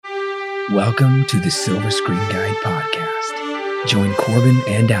Welcome to the Silver Screen Guide podcast. Join Corbin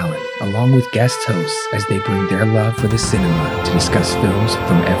and Alan, along with guest hosts, as they bring their love for the cinema to discuss films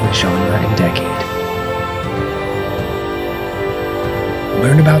from every genre and decade.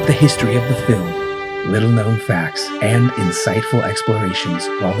 Learn about the history of the film, little-known facts, and insightful explorations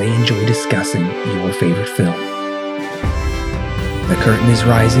while they enjoy discussing your favorite film. The curtain is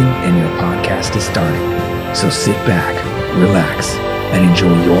rising and your podcast is starting, so sit back, relax, and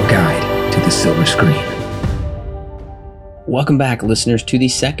enjoy your guide to the silver screen. Welcome back, listeners, to the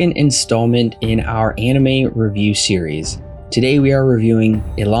second installment in our anime review series. Today we are reviewing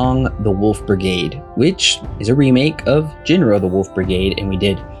Along the Wolf Brigade, which is a remake of Jinro the Wolf Brigade, and we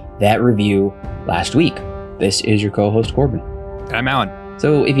did that review last week. This is your co-host, Corbin. And I'm Alan.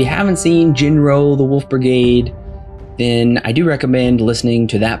 So if you haven't seen Jinro the Wolf Brigade, then I do recommend listening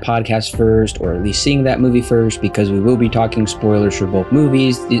to that podcast first, or at least seeing that movie first, because we will be talking spoilers for both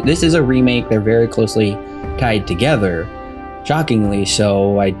movies. This is a remake. They're very closely tied together, shockingly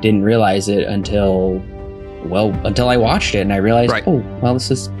so. I didn't realize it until I watched it, and I realized,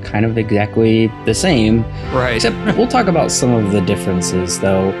 this is kind of exactly the same. Right. Except we'll talk about some of the differences,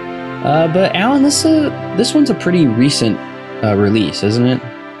 though. But Alan, this one's a pretty recent release, isn't it?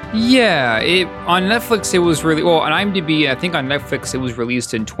 Yeah, on Netflix it was on IMDb, I think on Netflix it was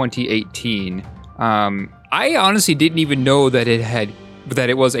released in 2018. I honestly didn't even know that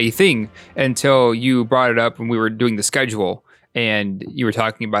it was a thing until you brought it up when we were doing the schedule, and you were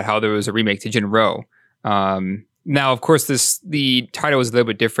talking about how there was a remake to Jinro. Now, of course, the title is a little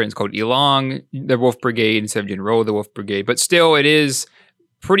bit different. It's called Along the Wolf Brigade instead of Jinro the Wolf Brigade, but still, it is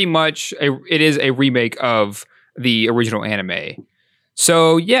pretty much a remake of the original anime.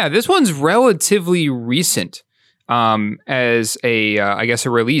 So yeah, this one's relatively recent as a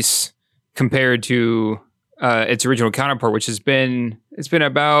release compared to its original counterpart, which it's been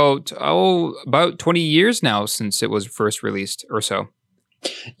about 20 years now since it was first released or so.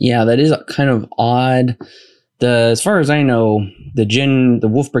 Yeah, that is kind of odd. As far as I know, the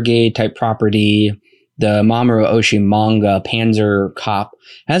Wolf Brigade type property, the Mamoru Oshii manga Panzer Cop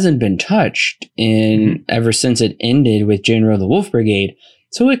hasn't been touched ever since it ended with Jinro the Wolf Brigade.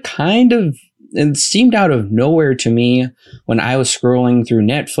 So it seemed out of nowhere to me when I was scrolling through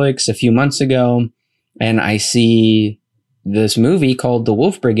Netflix a few months ago, and I see this movie called The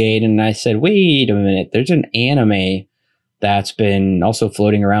Wolf Brigade, and I said, wait a minute, there's an anime that's been also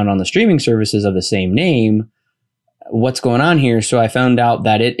floating around on the streaming services of the same name. What's going on here? So I found out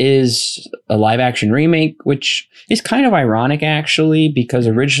that it is a live action remake, which is kind of ironic, actually, because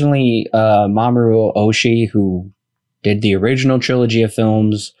originally Mamoru Oshii, who did the original trilogy of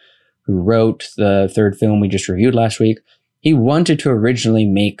films, who wrote the third film we just reviewed last week, he wanted to originally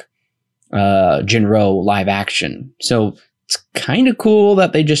make Jinro live action. So it's kind of cool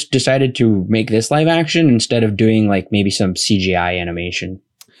that they just decided to make this live action instead of doing like maybe some CGI animation.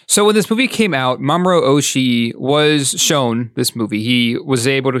 So when this movie came out, Mamoru Oshii was shown this movie. He was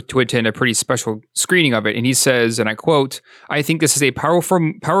able to attend a pretty special screening of it. And he says, and I quote, "I think this is a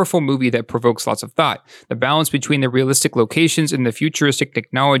powerful movie that provokes lots of thought. The balance between the realistic locations and the futuristic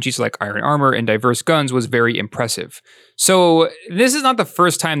technologies like iron armor and diverse guns was very impressive." So this is not the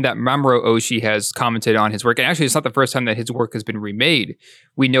first time that Mamoru Oshii has commented on his work. And actually, it's not the first time that his work has been remade.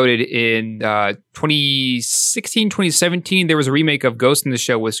 We noted in 2016, 2017, there was a remake of Ghost in the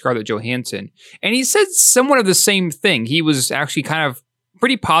Shell with Scarlett Johansson. And he said somewhat of the same thing. He was actually kind of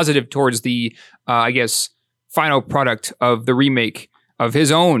pretty positive towards the, final product of the remake of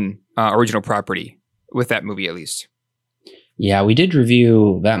his own original property with that movie, at least. Yeah, we did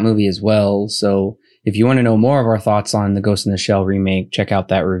review that movie as well. So if you want to know more of our thoughts on the Ghost in the Shell remake, check out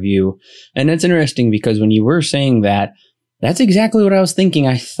that review. And it's interesting because when you were saying that, that's exactly what I was thinking.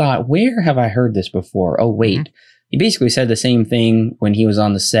 I thought, where have I heard this before? Oh, wait. He basically said the same thing when he was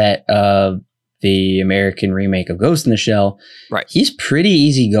on the set of the American remake of Ghost in the Shell. Right. He's pretty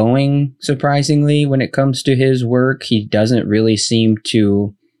easygoing, surprisingly, when it comes to his work. He doesn't really seem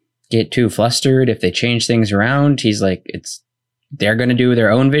to get too flustered if they change things around. He's like, they're going to do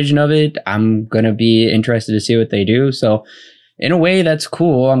their own vision of it. I'm going to be interested to see what they do. So in a way, that's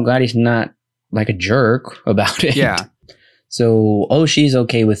cool. I'm glad he's not like a jerk about it. Yeah. So Oshii's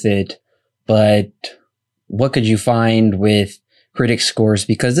okay with it, but what could you find with critic scores?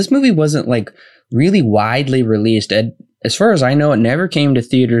 Because this movie wasn't like really widely released. As far as I know, it never came to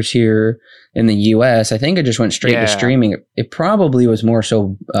theaters here in the US. I think it just went straight to streaming. It probably was more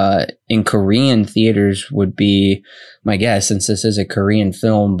so in Korean theaters would be my guess, since this is a Korean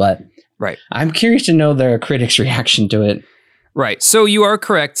film. But right, I'm curious to know the critics' reaction to it. Right. So you are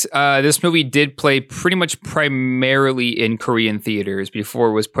correct. This movie did play pretty much primarily in Korean theaters before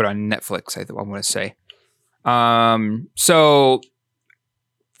it was put on Netflix, I want to say. So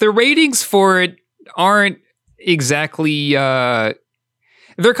the ratings for it aren't exactly...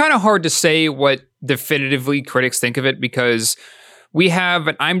 they're kind of hard to say what definitively critics think of it, because we have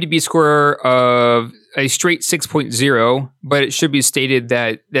an IMDb score of a straight 6.0, but it should be stated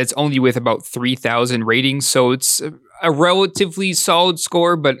that that's only with about 3,000 ratings. So it's a relatively solid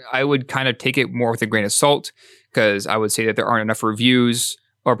score, but I would kind of take it more with a grain of salt, because I would say that there aren't enough reviews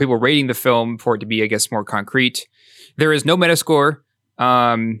or people rating the film for it to be, I guess, more concrete. There is no Metascore.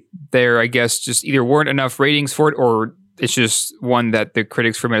 There, I guess, just either weren't enough ratings for it, or it's just one that the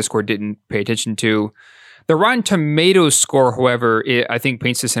critics for Metascore didn't pay attention to. The Rotten Tomatoes score, however, I think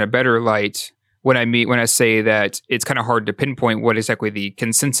paints this in a better light when I say that it's kind of hard to pinpoint what exactly the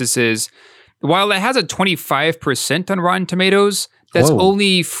consensus is. While it has a 25% on Rotten Tomatoes, that's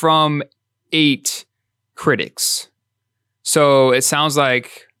only from 8 critics. So it sounds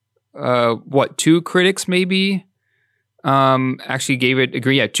like, 2 critics maybe actually gave it,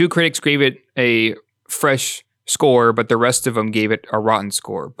 agree. Yeah, 2 critics gave it a fresh score, but the rest of them gave it a rotten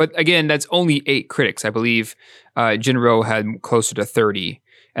score. But again, that's only 8 critics. I believe Jinro had closer to 30.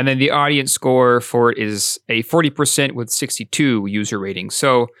 And then the audience score for it is a 40% with 62 user ratings.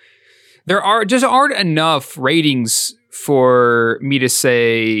 So there aren't enough ratings for me to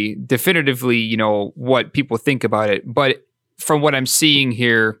say definitively, what people think about it. But from what I'm seeing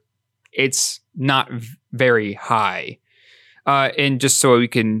here, it's not very high. And just so we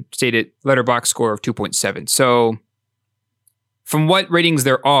can state it, Letterboxd score of 2.7. So from what ratings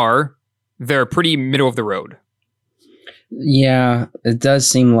there are, they're pretty middle of the road. Yeah, it does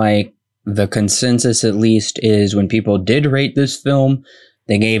seem like the consensus, at least, is when people did rate this film,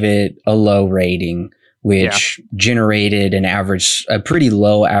 they gave it a low rating, which generated a pretty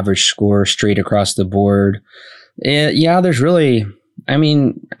low average score straight across the board. There's really... I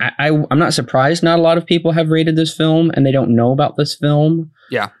mean, I'm not surprised not a lot of people have rated this film and they don't know about this film.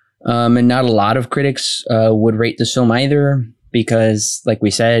 Yeah. And not a lot of critics would rate this film either, because, like we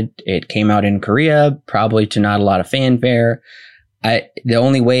said, it came out in Korea, probably to not a lot of fanfare. The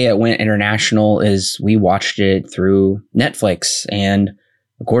only way it went international is we watched it through Netflix. And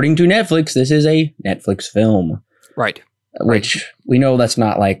according to Netflix, this is a Netflix film. Right. Which we know that's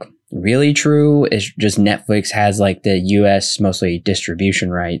not like really true. It's just Netflix has like the US mostly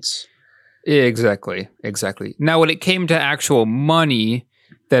distribution rights. Exactly. Now, when it came to actual money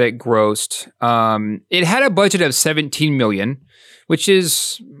that it grossed, it had a budget of $17 million, which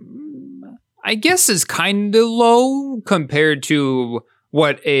is, I guess, is kind of low compared to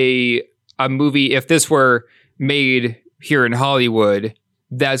what a movie, if this were made here in Hollywood,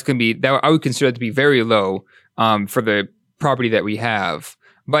 that I would consider it to be very low for the property that we have.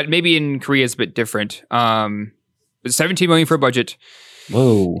 But maybe in Korea it's a bit different. $17 million for a budget.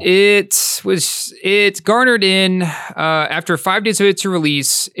 Whoa! It garnered in after 5 days of its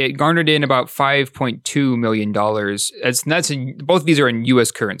release. It garnered in about $5.2 million. Both of these are in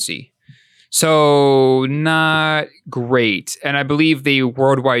U.S. currency, so not great. And I believe the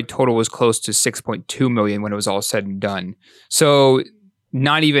worldwide total was close to $6.2 million when it was all said and done. So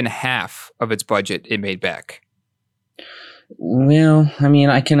not even half of its budget it made back. Well, I mean,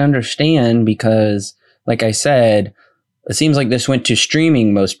 I can understand because, like I said, it seems like this went to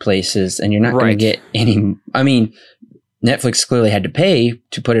streaming most places, and you're not going to get any. I mean, Netflix clearly had to pay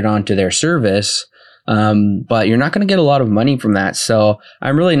to put it onto their service, but you're not going to get a lot of money from that. So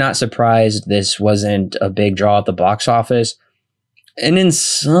I'm really not surprised this wasn't a big draw at the box office. And in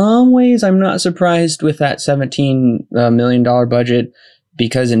some ways, I'm not surprised with that $17 million budget,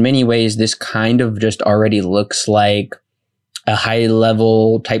 because in many ways, this kind of just already looks like a high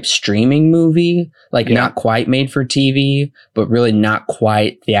level type streaming movie, not quite made for TV, but really not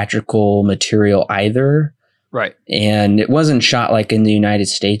quite theatrical material either. Right. And it wasn't shot like in the United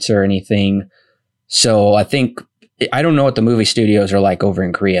States or anything. So I don't know what the movie studios are like over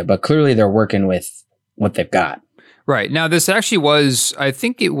in Korea, but clearly they're working with what they've got. Right. Now, this actually was, I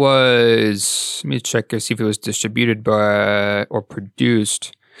think it was, let me check to see if it was distributed by or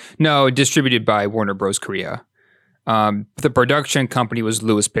produced. No, distributed by Warner Bros. Korea. The production company was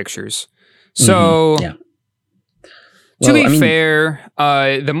Lewis Pictures. So, to be fair,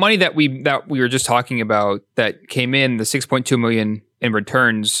 the money that we were just talking about that came in, the $6.2 million in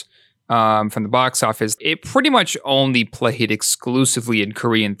returns from the box office, it pretty much only played exclusively in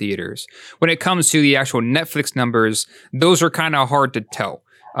Korean theaters. When it comes to the actual Netflix numbers, those are kind of hard to tell.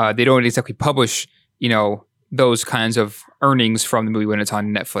 They don't exactly publish, those kinds of earnings from the movie when it's on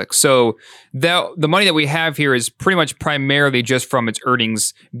Netflix. So the money that we have here is pretty much primarily just from its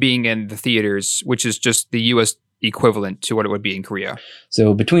earnings being in the theaters, which is just the US equivalent to what it would be in Korea.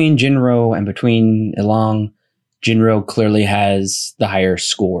 So between Jinro and between Ilong, Jinro clearly has the higher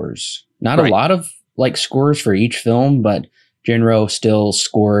scores. Not a lot of like scores for each film, but Jinro still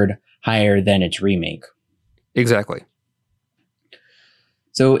scored higher than its remake. Exactly.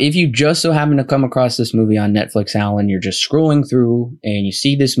 So if you just so happen to come across this movie on Netflix, Alan, you're just scrolling through and you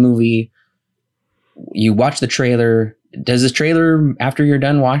see this movie, you watch the trailer. Does this trailer, after you're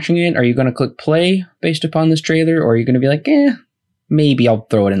done watching it, are you going to click play based upon this trailer? Or are you going to be like, maybe I'll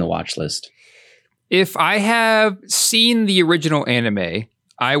throw it in the watch list? If I have seen the original anime,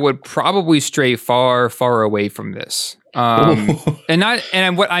 I would probably stray far, far away from this. And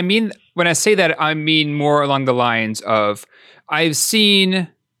what I mean when I say that, I mean more along the lines of I'm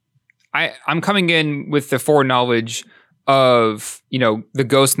coming in with the foreknowledge of, the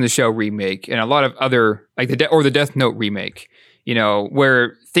Ghost in the Shell remake and a lot of other like the Death Note remake,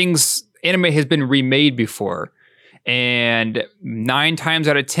 where anime has been remade before, and 9 times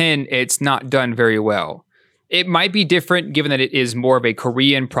out of 10 it's not done very well. It might be different given that it is more of a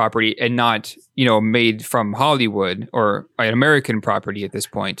Korean property and not, made from Hollywood or an American property at this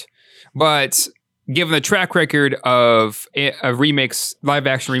point. But given the track record of live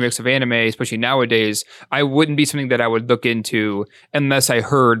action remakes of anime, especially nowadays, I wouldn't be something that I would look into unless I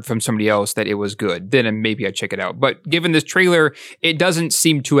heard from somebody else that it was good. Then maybe I'd check it out. But given this trailer, it doesn't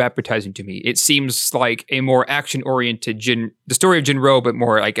seem too appetizing to me. It seems like a more action-oriented the story of Jinro, but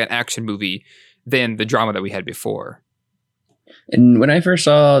more like an action movie than the drama that we had before. And when I first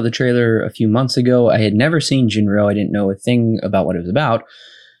saw the trailer a few months ago, I had never seen Jinro. I didn't know a thing about what it was about.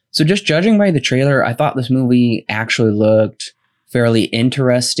 So just judging by the trailer, I thought this movie actually looked fairly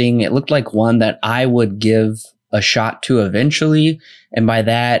interesting. It looked like one that I would give a shot to eventually. And by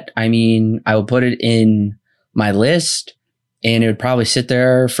that, I mean, I would put it in my list and it would probably sit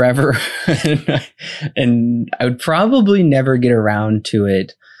there forever. And I would probably never get around to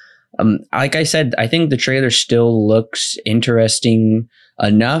it. Like I said, I think the trailer still looks interesting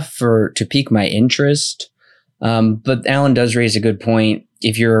enough to pique my interest. But Alan does raise a good point.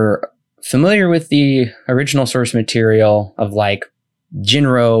 If you're familiar with the original source material of like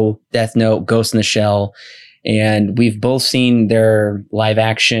Jinro, Death Note, Ghost in the Shell, and we've both seen their live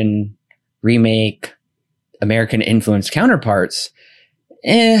action remake American influenced counterparts,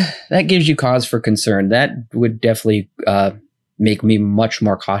 that gives you cause for concern. That would definitely make me much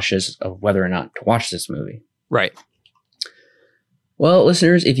more cautious of whether or not to watch this movie. Right. Well,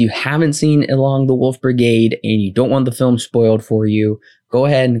 listeners, if you haven't seen Ilong the Wolf Brigade and you don't want the film spoiled for you, go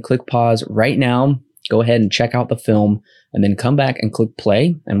ahead and click pause right now. Go ahead and check out the film and then come back and click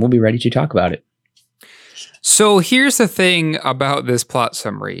play and we'll be ready to talk about it. So here's the thing about this plot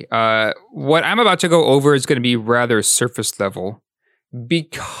summary. What I'm about to go over is going to be rather surface level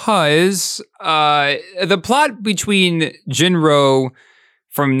because the plot between Jinro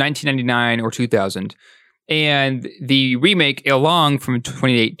from 1999 or 2000 and the remake Ilong from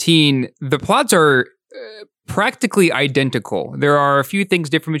 2018, the plots are practically identical. There are a few things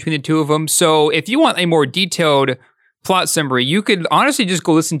different between the two of them. So if you want a more detailed plot summary, you could honestly just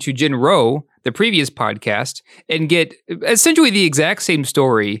go listen to Jinro, the previous podcast, and get essentially the exact same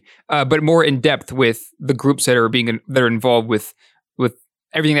story, but more in depth with the groups that are involved with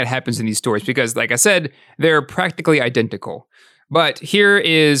everything that happens in these stories. Because, like I said, they're practically identical. But here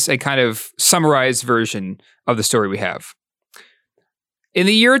is a kind of summarized version of the story we have. In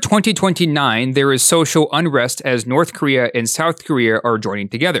the year 2029, there is social unrest as North Korea and South Korea are joining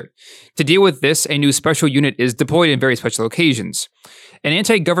together. To deal with this, a new special unit is deployed in very special occasions. An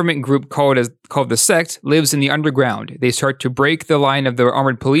anti-government group called the Sect lives in the underground. They start to break the line of the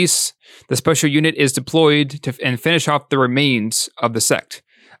armored police. The special unit is deployed and finish off the remains of the Sect.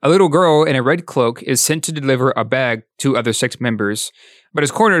 A little girl in a red cloak is sent to deliver a bag to other Sect members, but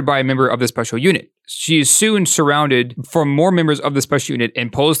is cornered by a member of the special unit. She is soon surrounded from more members of the special unit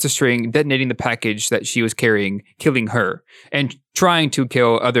and pulls the string, detonating the package that she was carrying, killing her, and trying to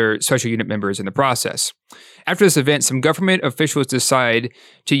kill other special unit members in the process. After this event, some government officials decide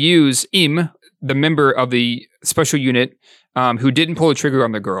to use Im, the member of the special unit who didn't pull the trigger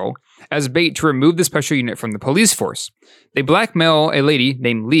on the girl, as bait to remove the special unit from the police force. They blackmail a lady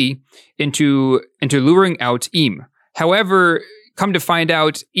named Lee into luring out Im. However, come to find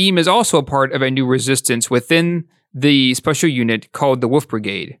out, Im is also a part of a new resistance within the special unit called the Wolf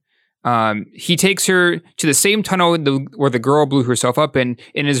Brigade. He takes her to the same tunnel where the girl blew herself up in,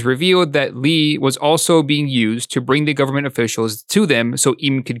 and is revealed that Lee was also being used to bring the government officials to them so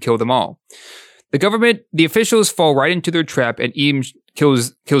Im could kill them all. The officials fall right into their trap, and Eam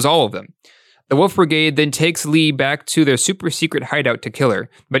kills all of them. The Wolf Brigade then takes Lee back to their super secret hideout to kill her,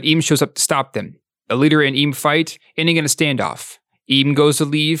 but Eam shows up to stop them. The leader and Eam fight, ending in a standoff. Eam goes to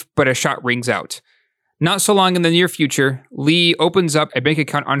leave, but a shot rings out. Not so long in the near future, Lee opens up a bank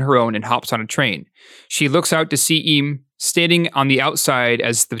account on her own and hops on a train. She looks out to see Eam standing on the outside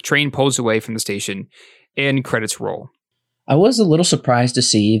as the train pulls away from the station, and credits roll. I was a little surprised to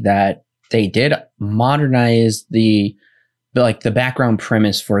see that they did modernize the background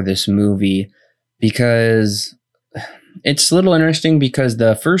premise for this movie, because it's a little interesting because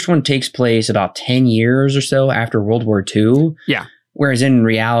the first one takes place about 10 years or so after World War II. Yeah. Whereas in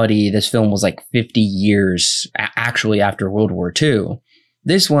reality, this film was like 50 years actually after World War II.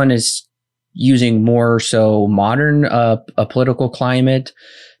 This one is using more so modern a political climate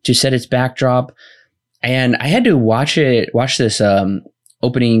to set its backdrop. And I had to watch this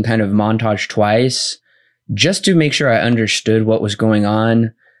opening kind of montage twice just to make sure I understood what was going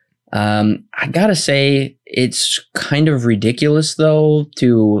on. I gotta say, it's kind of ridiculous, though,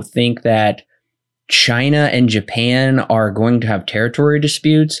 to think that China and Japan are going to have territory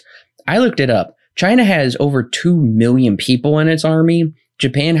disputes. I looked it up. China has over 2 million people in its army.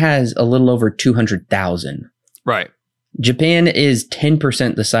 Japan has a little over 200,000. Right. Japan is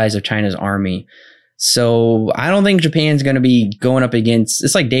 10% the size of China's army. So I don't think Japan's going to be going up against,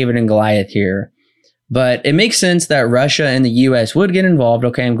 it's like David and Goliath here. But it makes sense that Russia and the US would get involved.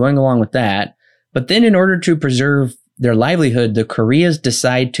 Okay, I'm going along with that. But then in order to preserve their livelihood, the Koreas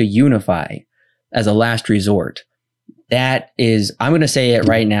decide to unify as a last resort. That is, I'm going to say it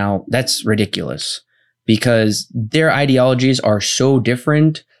right now, that's ridiculous because their ideologies are so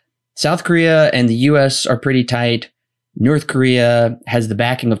different. South Korea and the US are pretty tight. North Korea has the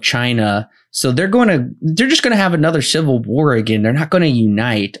backing of China. So they're just going to have another civil war again. They're not going to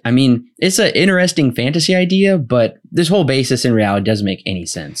unite. I mean, it's an interesting fantasy idea, but this whole basis in reality doesn't make any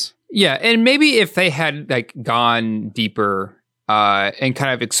sense. Yeah, and maybe if they had gone deeper and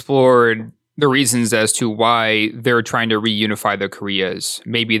kind of explored the reasons as to why they're trying to reunify the Koreas,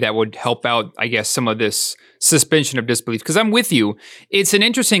 maybe that would help out, I guess, some of this suspension of disbelief. Because I'm with you. It's an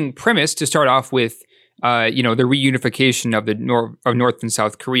interesting premise to start off with. The reunification of North and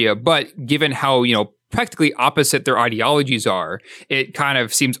South Korea. But given how, practically opposite their ideologies are, it kind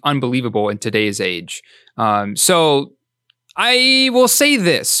of seems unbelievable in today's age. So I will say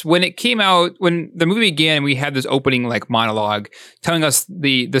this. When it came out, when the movie began, we had this opening monologue telling us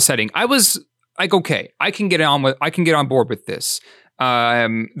the setting. I was like, okay, I can get on board with this.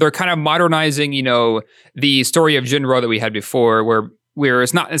 They're kind of modernizing, the story of Jinro that we had before, where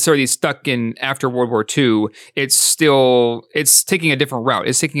it's not necessarily stuck in after World War II, it's taking a different route.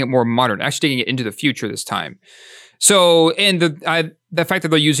 It's taking it more modern, actually taking it into the future this time. So, and the fact that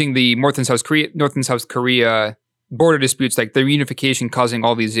they're using the North and South Korea border disputes, like the reunification causing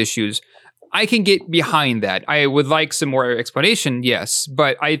all these issues, I can get behind that. I would like some more explanation, yes,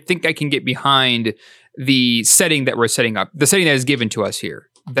 but I think I can get behind the setting that we're setting up, the setting that is given to us here,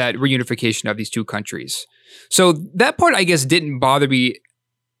 that reunification of these two countries. So that part, I guess, didn't bother me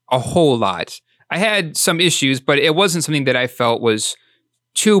a whole lot. I had some issues, but it wasn't something that I felt was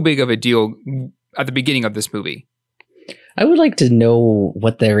too big of a deal at the beginning of this movie. I would like to know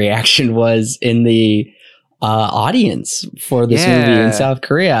what the reaction was in the audience for this movie in South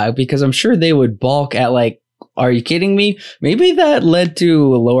Korea, because I'm sure they would balk at are you kidding me? Maybe that led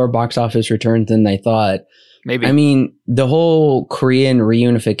to lower box office returns than they thought. Maybe. I mean, the whole Korean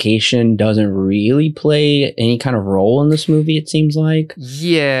reunification doesn't really play any kind of role in this movie, it seems like.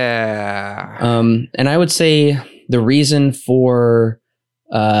 Yeah. And I would say the reason for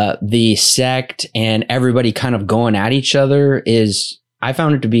the sect and everybody kind of going at each other is, I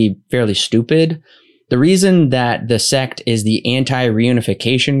found it to be fairly stupid. The reason that the sect is the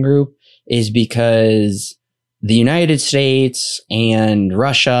anti-reunification group is because the United States and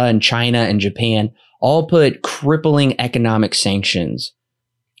Russia and China and Japan all put crippling economic sanctions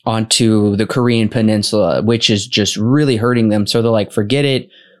onto the Korean peninsula, which is just really hurting them. So they're like, forget it.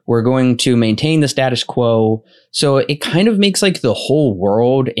 We're going to maintain the status quo. So it kind of makes the whole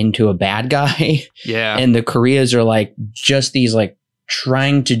world into a bad guy. Yeah. And the Koreas are just these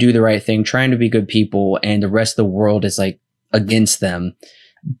trying to do the right thing, trying to be good people. And the rest of the world is against them.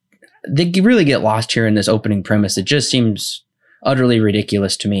 They really get lost here in this opening premise. It just seems utterly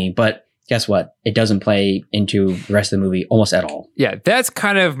ridiculous to me. But guess what? It doesn't play into the rest of the movie almost at all. Yeah, that's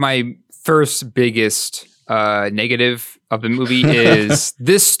kind of my first biggest negative of the movie is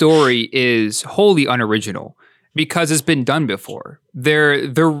this story is wholly unoriginal. because it's been done before.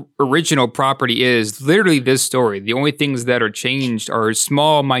 Their original property is literally this story. The only things that are changed are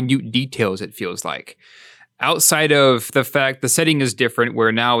small, minute details, it feels like. Outside of the fact the setting is different,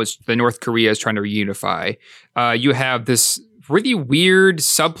 where now it's the North Korea is trying to reunify. You have this really weird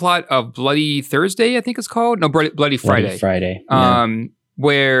subplot of Bloody Thursday, I think it's called. No, Bloody Friday. Bloody Friday. Yeah.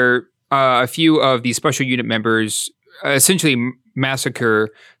 Where a few of the special unit members essentially massacre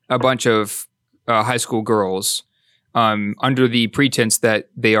a bunch of high school girls under the pretense that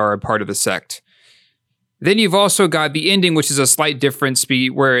they are a part of the sect. Then you've also got the ending, which is a slight difference,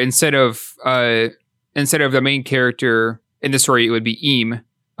 where instead of the main character in the story, it would be Eam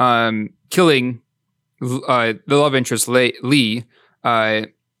killing the love interest Lee.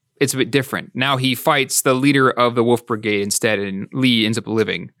 It's a bit different. Now he fights the leader of the Wolf Brigade instead, and Lee ends up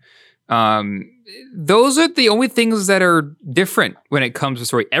living. Those are the only things that are different when it comes to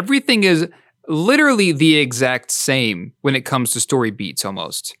story. Everything is literally the exact same when it comes to story beats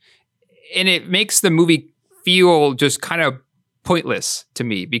almost. And it makes the movie feel just kind of pointless to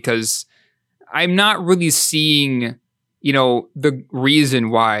me because I'm not really seeing, the reason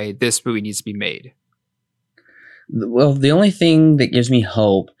why this movie needs to be made. Well, the only thing that gives me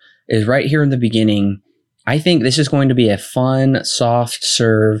hope is right here in the beginning. I think this is going to be a fun, soft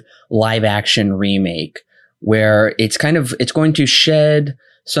serve live action remake where it's going to shed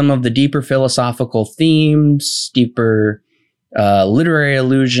some of the deeper philosophical themes, deeper literary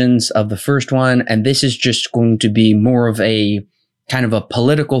allusions of the first one. And this is just going to be more of a kind of a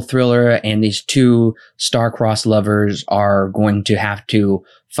political thriller. And these two star-crossed lovers are going to have to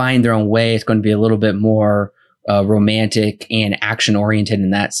find their own way. It's going to be a little bit more romantic and action oriented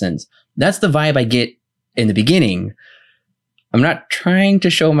in that sense. That's the vibe I get in the beginning. I'm not trying to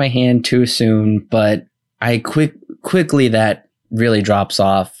show my hand too soon, but I quickly that really drops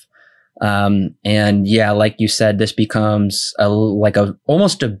off. And yeah, like you said, this becomes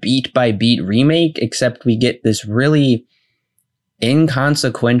almost a beat by beat remake, except we get this really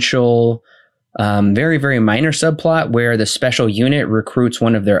inconsequential, very, very minor subplot where the special unit recruits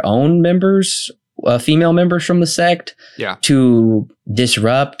one of their own members, female members from the sect, to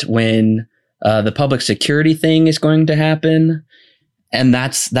disrupt when the public security thing is going to happen. And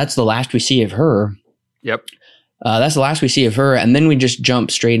that's the last we see of her. Yep. That's the last we see of her. And then we just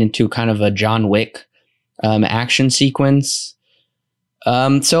jump straight into kind of a John Wick action sequence.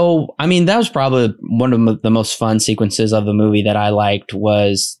 So, I mean, that was probably one of the most fun sequences of the movie that I liked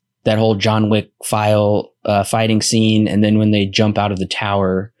was that whole John Wick fighting scene. And then when they jump out of the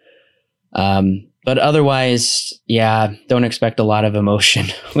tower. But otherwise, yeah, don't expect a lot of emotion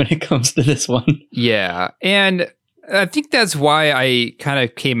when it comes to this one. Yeah. And I think that's why I kind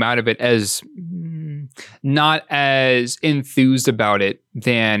of came out of it as not as enthused about it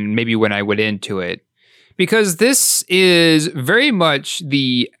than maybe when I went into it. Because this is very much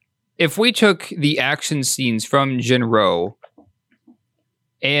if we took the action scenes from Jin-Roh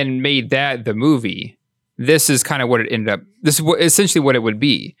and made that the movie, this is kind of what it ended up. This is essentially what it would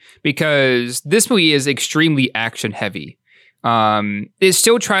be, because this movie is extremely action heavy. It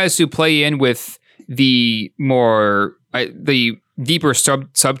still tries to play in with the more the deeper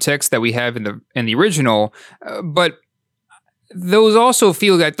subtext that we have in the original, but those also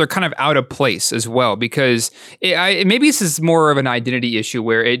feel that they're kind of out of place as well, because maybe this is more of an identity issue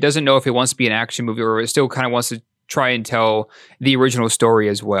where it doesn't know if it wants to be an action movie or it still kind of wants to try and tell the original story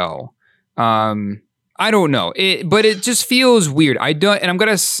as well. I don't know, but it just feels weird. I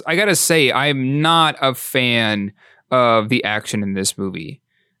gotta say, I'm not a fan of the action in this movie.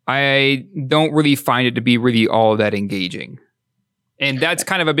 I don't really find it to be really all that engaging, and that's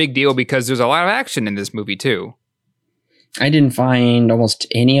kind of a big deal because there's a lot of action in this movie too. I didn't find almost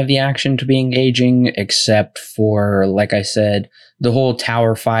any of the action to be engaging, except for, like I said, the whole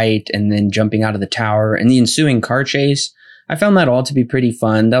tower fight and then jumping out of the tower and the ensuing car chase. I found that all to be pretty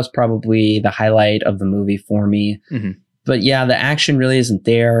fun. That was probably the highlight of the movie for me. Mm-hmm. But yeah, the action really isn't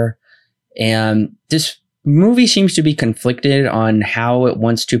there. And this movie seems to be conflicted on how it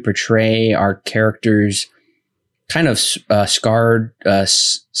wants to portray our characters' kind of scarred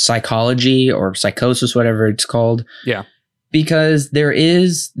psychology or psychosis, whatever it's called. Yeah. Because there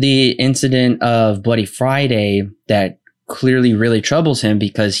is the incident of Bloody Friday that clearly really troubles him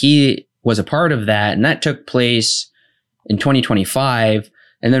because he was a part of that. And that took place in 2025.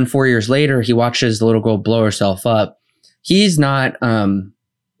 And then 4 years later, he watches the little girl blow herself up. He's not,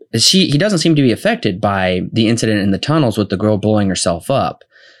 he doesn't seem to be affected by the incident in the tunnels with the girl blowing herself up.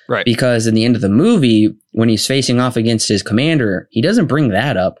 Right. Because in the end of the movie, when he's facing off against his commander, he doesn't bring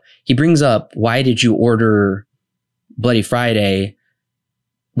that up. He brings up, why did you order Bloody Friday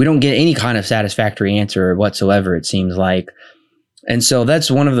we don't get any kind of satisfactory answer whatsoever, it seems like. And so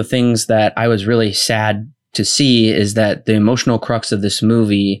that's one of the things that I was really sad to see, is that the emotional crux of this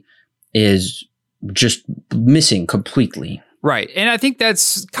movie is just missing completely. Right. And I think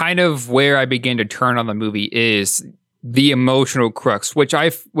that's kind of where I began to turn on the movie, is the emotional crux, which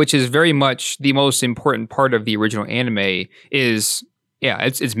is very much the most important part of the original anime is,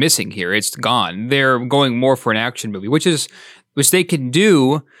 it's missing here. It's gone. They're going more for an action movie, which they can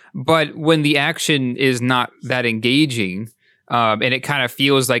do, but when the action is not that engaging, and it kind of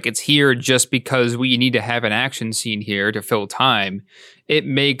feels like it's here just because we need to have an action scene here to fill time, it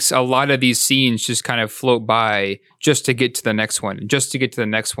makes a lot of these scenes just kind of float by just to get to the next one,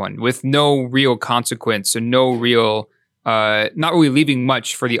 with no real consequence and no real, not really leaving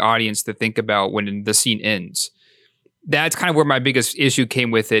much for the audience to think about when the scene ends. That's kind of where my biggest issue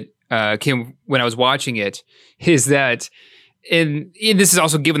came with it, came when I was watching it, is that, and this is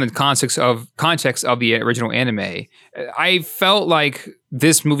also given the context of the original anime, I felt like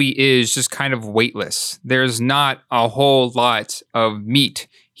this movie is just kind of weightless. There's not a whole lot of meat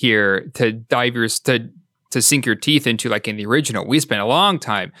here to sink your teeth into, like in the original. We spent a long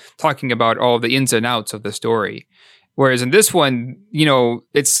time talking about all the ins and outs of the story, whereas in this one,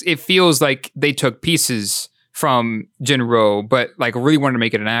 it feels like they took pieces from Jinro, but like really wanted to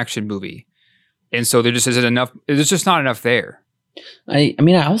make it an action movie. And so there just isn't enough. There's just not enough there. I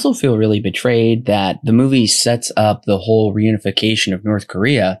mean, I also feel really betrayed that the movie sets up the whole reunification of North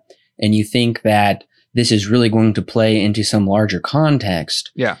Korea, and you think that this is really going to play into some larger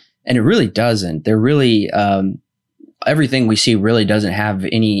context. Yeah. And it really doesn't. They're really, everything we see really doesn't have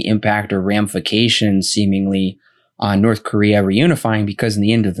any impact or ramifications seemingly on North Korea reunifying, because in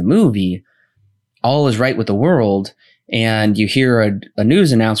the end of the movie, all is right with the world. And you hear a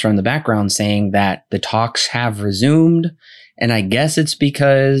news announcer in the background saying that the talks have resumed. And I guess it's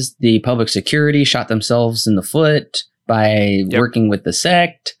because the public security shot themselves in the foot by working with the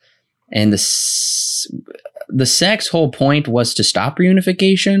sect. And the sect's whole point was to stop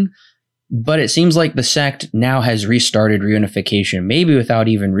reunification. But it seems like the sect now has restarted reunification, maybe without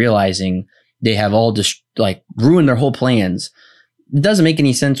even realizing they have all just like ruined their whole plans. It doesn't make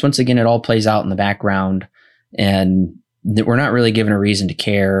any sense. Once again, it all plays out in the background, and we're not really given a reason to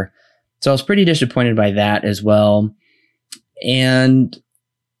care. So I was pretty disappointed by that as well. And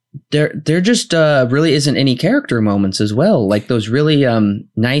there just really isn't any character moments as well. Like those really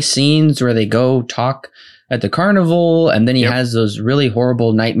nice scenes where they go talk at the carnival, and then he has those really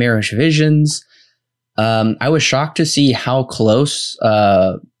horrible nightmarish visions. I was shocked to see how close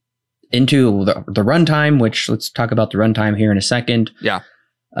into the runtime, which let's talk about the runtime here in a second. Yeah.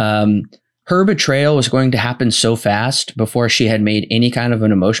 Her betrayal was going to happen so fast before she had made any kind of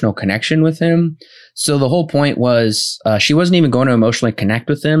an emotional connection with him. So the whole point was she wasn't even going to emotionally connect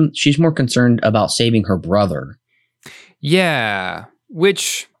with him. She's more concerned about saving her brother. Yeah,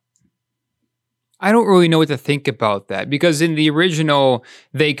 which I don't really know what to think about that, because in the original,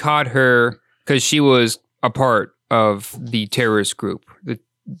 they caught her because she was a part of the terrorist group, the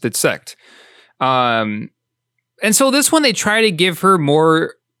sect. And so this one, they try to give her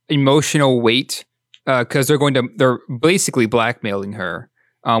more emotional weight because they're basically blackmailing her,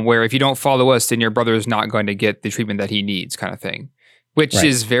 where if you don't follow us, then your brother is not going to get the treatment that he needs, kind of thing, which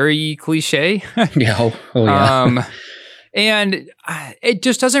is very cliche. Yeah. Oh yeah. And it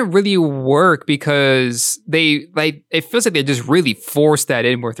just doesn't really work because it feels like they just really forced that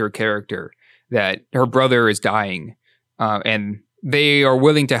in with her character, that her brother is dying, and they are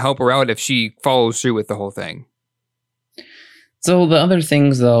willing to help her out if she follows through with the whole thing. So the other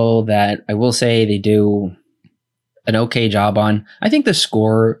things, though, that I will say they do an okay job on, I think the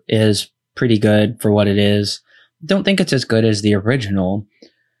score is pretty good for what it is. Don't think it's as good as the original.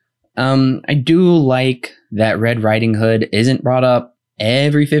 I do like that Red Riding Hood isn't brought up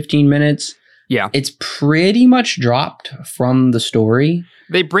every 15 minutes. Yeah. It's pretty much dropped from the story.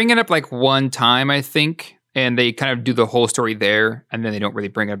 They bring it up like one time, I think, and they kind of do the whole story there, and then they don't really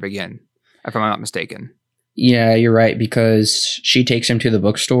bring it up again, if I'm not mistaken. Yeah, you're right, because she takes him to the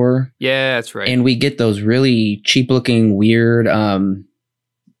bookstore. Yeah, that's right. And we get those really cheap-looking, weird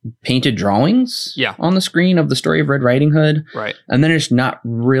painted drawings on the screen of the story of Red Riding Hood. Right. And then it's not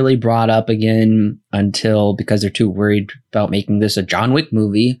really brought up again until, because they're too worried about making this a John Wick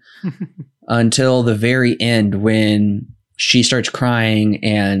movie, until the very end when she starts crying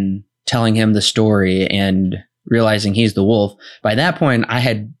and telling him the story and realizing he's the wolf. By that point, I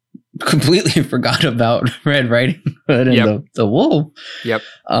had completely forgot about Red Riding Hood and the wolf. Yep.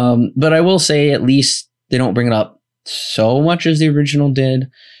 But I will say at least they don't bring it up so much as the original did.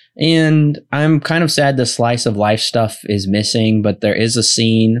 And I'm kind of sad the slice of life stuff is missing, but there is a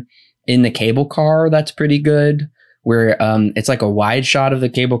scene in the cable car that's pretty good where it's like a wide shot of the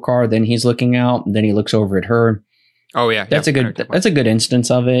cable car, then he's looking out, and then he looks over at her. Oh yeah. That's a good instance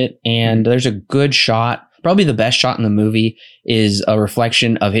of it. And there's a good shot. Probably the best shot in the movie is a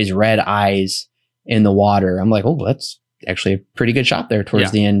reflection of his red eyes in the water. I'm like, oh, that's actually a pretty good shot there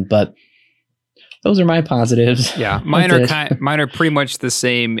towards the end. But those are my positives. Yeah, mine are pretty much the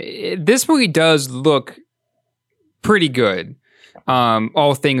same. This movie does look pretty good,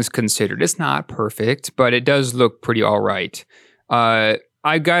 all things considered. It's not perfect, but it does look pretty all right. I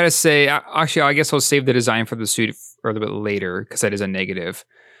gotta say, actually, I guess I'll save the design for the suit for a little bit later because that is a negative.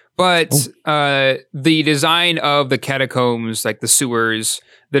 But the design of the catacombs, like the sewers,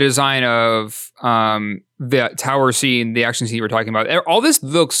 the design of the tower scene, the action scene you were talking about, all this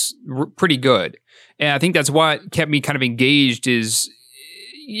looks pretty good. And I think that's what kept me kind of engaged is,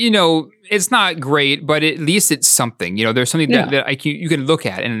 it's not great, but at least it's something. There's something that you can look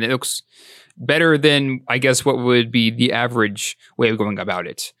at and it looks better than, I guess, what would be the average way of going about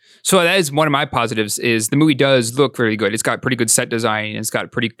it. So that is one of my positives is the movie does look very good. It's got pretty good set design. It's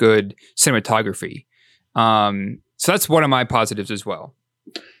got pretty good cinematography. So that's one of my positives as well.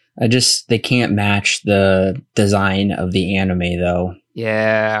 They can't match the design of the anime though.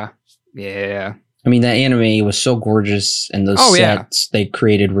 Yeah. I mean, that anime was so gorgeous and those sets they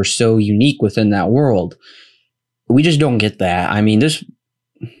created were so unique within that world. We just don't get that. I mean, this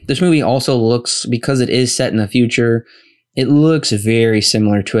movie also looks, because it is set in the future, it looks very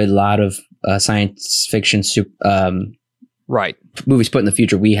similar to a lot of science fiction movies put in the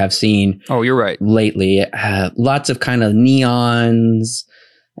future we have seen. Oh, you're right. Lately. Lots of kind of neons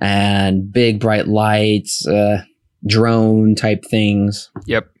and big bright lights, drone type things.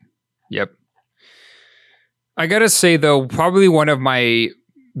 Yep. I gotta say, though, probably one of my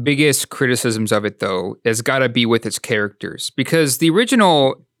biggest criticisms of it, though, has got to be with its characters. Because the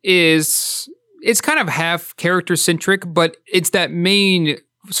original it's kind of half character centric, but it's that main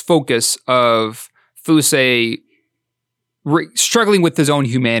focus of Fusei struggling with his own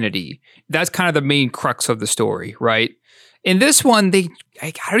humanity. That's kind of the main crux of the story, right? In this one, they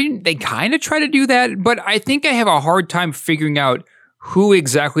kind of try to do that, but I think I have a hard time figuring out who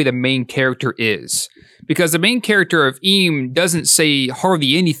exactly the main character is. Because the main character of Eam doesn't say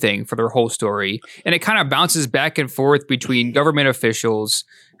hardly anything for their whole story, and it kind of bounces back and forth between government officials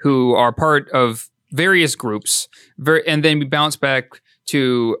who are part of various groups, and then we bounce back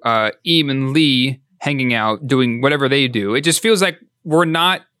to Eam and Lee hanging out, doing whatever they do. It just feels like we're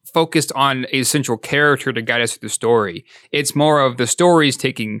not focused on a central character to guide us through the story. It's more of the stories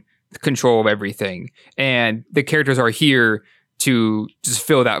taking control of everything, and the characters are here to just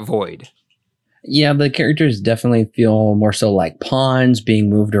fill that void. Yeah, the characters definitely feel more so like pawns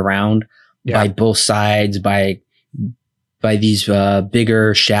being moved around by both sides, by these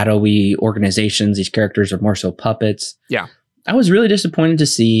bigger, shadowy organizations. These characters are more so puppets. Yeah. I was really disappointed to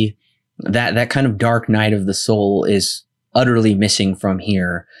see that kind of dark night of the soul is utterly missing from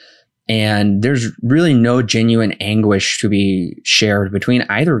here. And there's really no genuine anguish to be shared between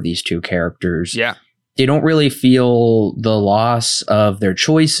either of these two characters. Yeah. They don't really feel the loss of their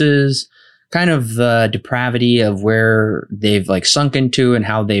choices, kind of the depravity of where they've sunk into and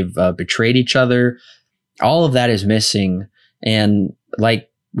how they've betrayed each other. All of that is missing. And like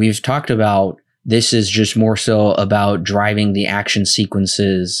we've talked about, this is just more so about driving the action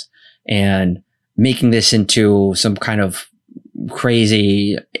sequences and making this into some kind of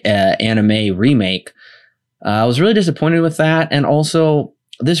crazy anime remake. I was really disappointed with that. And also,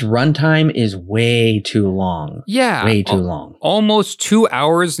 this runtime is way too long. Yeah. Way too long. Almost 2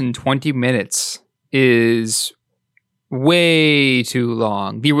 hours and 20 minutes is way too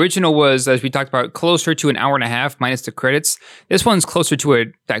long. The original was, as we talked about, closer to an hour and a half minus the credits. This one's closer to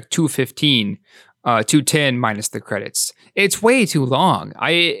 2:15, 2:10 minus the credits. It's way too long.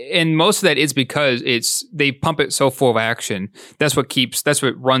 And most of that is because they pump it so full of action. That's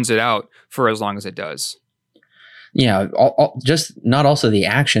what runs it out for as long as it does. Yeah, just not also the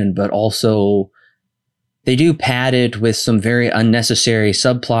action, but also they do pad it with some very unnecessary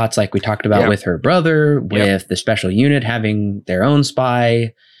subplots, like we talked about with her brother, with the special unit having their own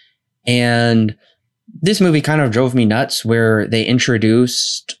spy. And this movie kind of drove me nuts where they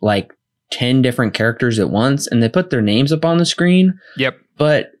introduced 10 different characters at once and they put their names up on the screen. Yep.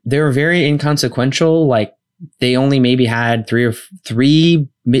 But they were very inconsequential. They only maybe had three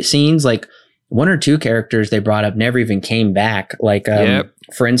scenes, one or two characters they brought up never even came back.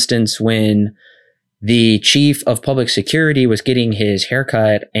 For instance, when the chief of public security was getting his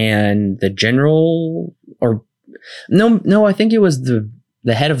haircut and the general I think it was the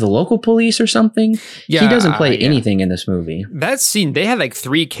the head of the local police or something. Yeah, he doesn't play anything in this movie. That scene, they had like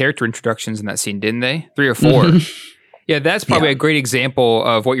 3 character introductions in that scene, didn't they? 3 or 4. Yeah, that's probably a great example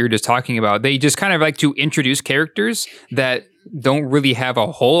of what you're just talking about. They just kind of like to introduce characters that don't really have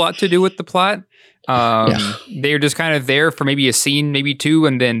a whole lot to do with the plot. They're just kind of there for maybe a scene, maybe 2,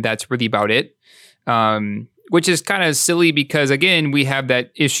 and then that's really about it. Which is kind of silly because, again, we have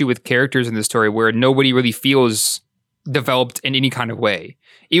that issue with characters in the story where nobody really feels developed in any kind of way.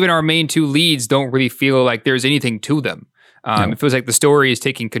 Even our main 2 leads don't really feel like there's anything to them. It feels like the story is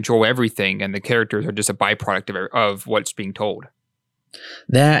taking control of everything, and the characters are just a byproduct of what's being told.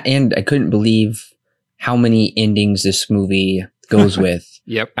 That, and I couldn't believe how many endings this movie goes with.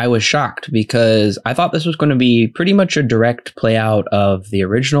 Yep. I was shocked because I thought this was going to be pretty much a direct play out of the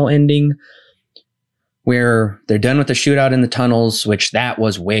original ending, where they're done with the shootout in the tunnels, which that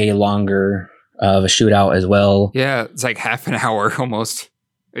was way longer of a shootout as well. Yeah, it's like half an hour almost.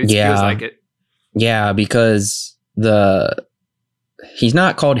 It feels like it. Yeah, because he's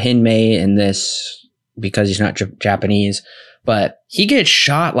not called Hinmei in this because he's not Japanese, but he gets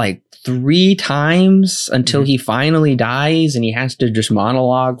shot like 3 times until he finally dies, and he has to just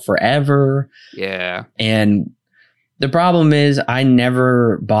monologue forever. Yeah. And the problem is I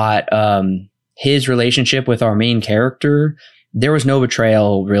never bought his relationship with our main character. There was no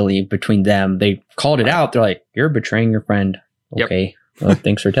betrayal really between them. They called it out. They're like, you're betraying your friend. Okay. Well,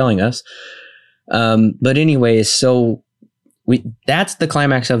 thanks for telling us. But anyways, so that's the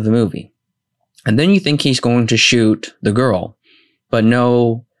climax of the movie. And then you think he's going to shoot the girl, but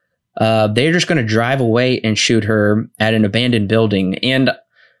no, they're just going to drive away and shoot her at an abandoned building. And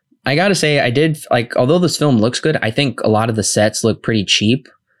I got to say, I did like, although this film looks good, I think a lot of the sets look pretty cheap.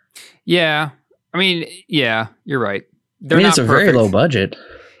 Yeah. I mean, yeah, you're right. It's a very low budget.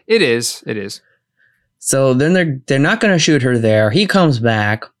 It is. So then they're not going to shoot her there. He comes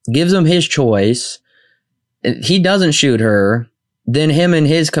back, gives him his choice. He doesn't shoot her. Then him and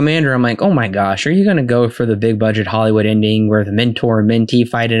his commander, I'm like, oh my gosh, are you going to go for the big budget Hollywood ending where the mentor and mentee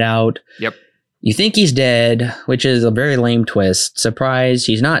fight it out? Yep. You think he's dead, which is a very lame twist. Surprise,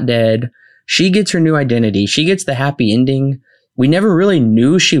 he's not dead. She gets her new identity. She gets the happy ending we never really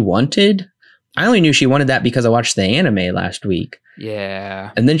knew she wanted. I only knew she wanted that because I watched the anime last week.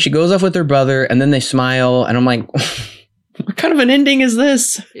 Yeah. And then she goes off with her brother, and then they smile, and I'm like, what kind of an ending is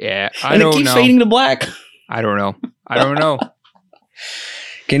this? Yeah, and it keeps fading to black. I don't know.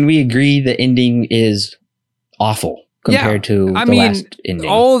 Can we agree the ending is awful compared to the last ending?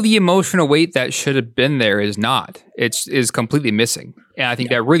 All the emotional weight that should have been there is not. Is completely missing. And I think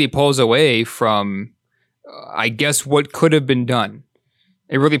that really pulls away from, I guess, what could have been done.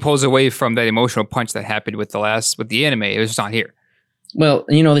 It really pulls away from that emotional punch that happened with the anime. It was just not here. Well,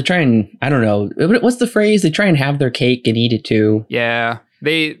 they try and, I don't know, what's the phrase? They try and have their cake and eat it too. Yeah.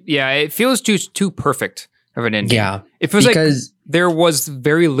 It feels too perfect of an ending. Yeah. It feels like there was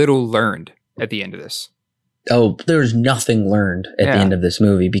very little learned at the end of this. Oh, there's nothing learned at the end of this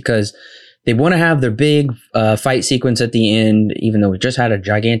movie because they want to have their big fight sequence at the end, even though we just had a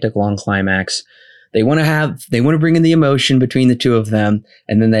gigantic long climax. They want to bring in the emotion between the two of them.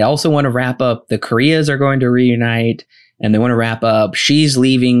 And then they also want to wrap up. The Koreas are going to reunite, and they want to wrap up. She's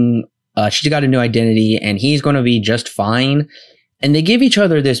leaving. She's got a new identity, and he's going to be just fine. And they give each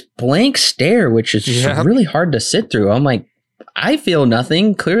other this blank stare, which is really hard to sit through. I'm like, I feel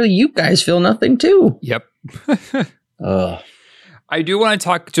nothing. Clearly, you guys feel nothing too. Yep. I do want to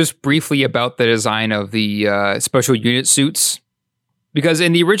talk just briefly about the design of the special unit suits. Because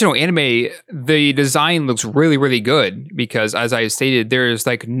in the original anime, the design looks really, really good. Because as I stated, there's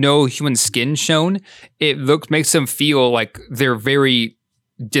like no human skin shown. It makes them feel like they're very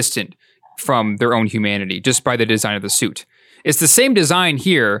distant from their own humanity just by the design of the suit. It's the same design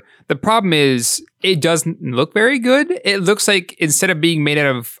here. The problem is it doesn't look very good. It looks like instead of being made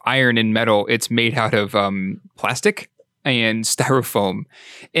out of iron and metal, it's made out of plastic and styrofoam.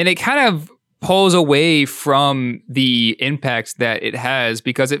 And it kind of pulls away from the impact that it has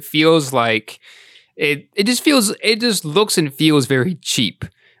because it feels like it just looks and feels very cheap.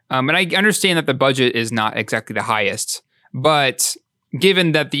 And I understand that the budget is not exactly the highest, but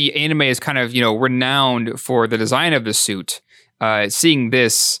given that the anime is kind of, renowned for the design of the suit, seeing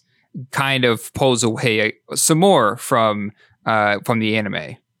this kind of pulls away some more from the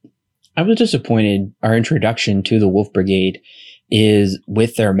anime. I was disappointed. Our introduction to the Wolf Brigade is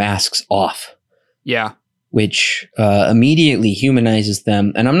with their masks off. Yeah. Which immediately humanizes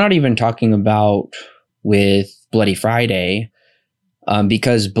them. And I'm not even talking about with Bloody Friday,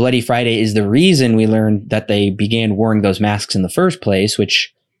 because Bloody Friday is the reason we learned that they began wearing those masks in the first place,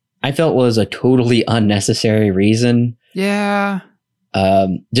 which I felt was a totally unnecessary reason. Yeah.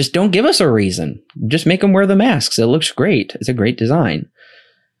 Just don't give us a reason. Just make them wear the masks. It looks great. It's a great design.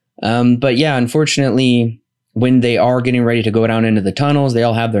 But yeah, unfortunately, when they are getting ready to go down into the tunnels, they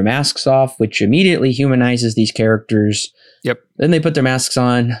all have their masks off, which immediately humanizes these characters. Yep. Then they put their masks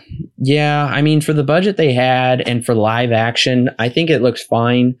on. Yeah, I mean, for the budget they had and for live action, I think it looks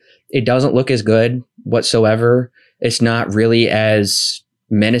fine. It doesn't look as good whatsoever. It's not really as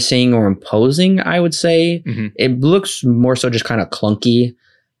menacing or imposing, I would say. Mm-hmm. It looks more so just kind of clunky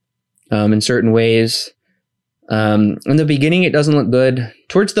in certain ways. In the beginning, it doesn't look good.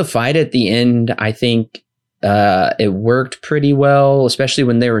 Towards the fight at the end, I think it worked pretty well, especially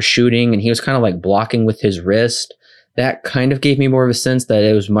when they were shooting and he was kind of like blocking with his wrist. That kind of gave me more of a sense that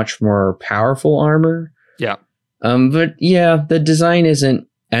it was much more powerful armor. Yeah. But yeah, the design isn't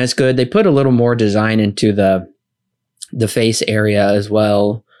as good. They put a little more design into the face area as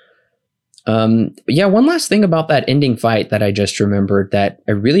well. But yeah, one last thing about that ending fight that I just remembered that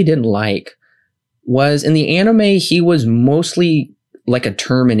I really didn't like was in the anime, he was mostly like a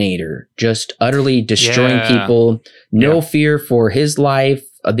Terminator, just utterly destroying people, no fear for his life.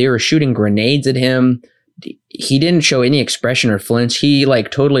 They were shooting grenades at him. He didn't show any expression or flinch. He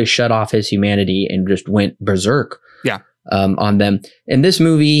like totally shut off his humanity and just went berserk on them. In this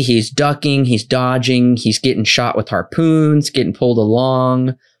movie, he's ducking, he's dodging, he's getting shot with harpoons, getting pulled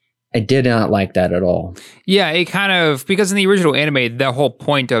along. I did not like that at all. Yeah, it kind of, because in the original anime, the whole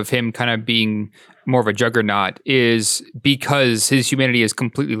point of him kind of being more of a juggernaut is because his humanity is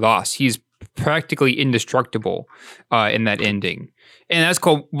completely lost. He's practically indestructible in that ending. And that's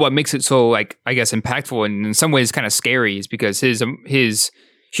cool. What makes it so, like, I guess, impactful and in some ways kind of scary is because his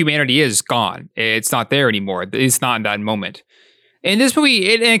humanity is gone. It's not there anymore. It's not in that moment. In this movie,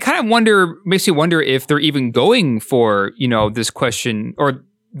 it kind of makes you wonder if they're even going for, this question or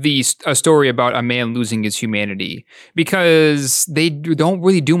a story about a man losing his humanity, because they don't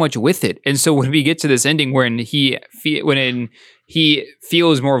really do much with it. And so when we get to this ending when he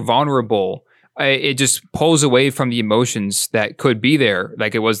feels more vulnerable, it just pulls away from the emotions that could be there,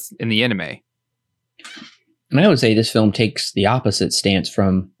 like it was in the anime. And I would say this film takes the opposite stance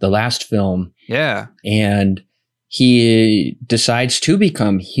from the last film. Yeah. And he decides to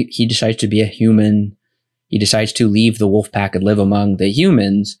he decides to be a human. He decides to leave the wolf pack and live among the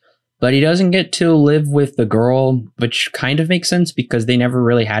humans, but he doesn't get to live with the girl, which kind of makes sense because they never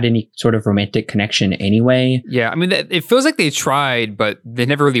really had any sort of romantic connection anyway. Yeah, I mean, it feels like they tried, but they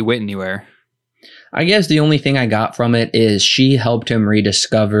never really went anywhere. I guess the only thing I got from it is she helped him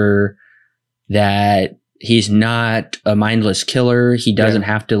rediscover that he's not a mindless killer. He doesn't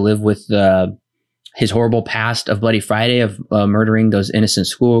have to live with his horrible past of Bloody Friday, of murdering those innocent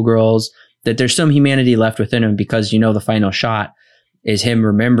schoolgirls. That there's some humanity left within him because, the final shot is him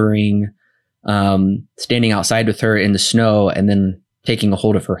remembering standing outside with her in the snow and then taking a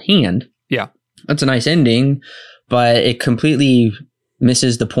hold of her hand. Yeah. That's a nice ending, but it completely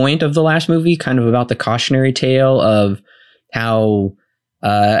misses the point of the last movie, kind of about the cautionary tale of how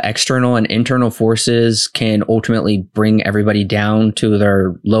external and internal forces can ultimately bring everybody down to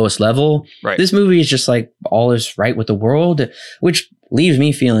their lowest level. Right. This movie is just like all is right with the world, which leaves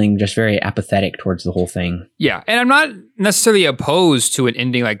me feeling just very apathetic towards the whole thing. Yeah, and I'm not necessarily opposed to an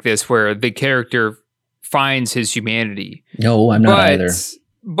ending like this where the character finds his humanity. No, I'm not either.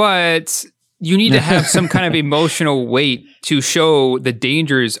 But you need to have some kind of emotional weight to show the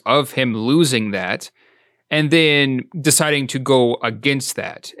dangers of him losing that, and then deciding to go against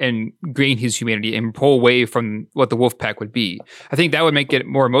that and gain his humanity and pull away from what the wolf pack would be. I think that would make it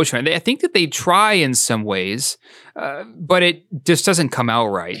more emotional. And I think that they try in some ways, but it just doesn't come out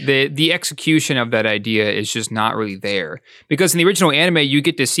right. The execution of that idea is just not really there. Because in the original anime, you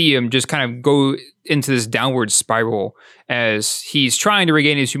get to see him just kind of go into this downward spiral as he's trying to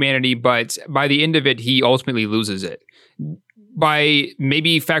regain his humanity, but by the end of it, he ultimately loses it. By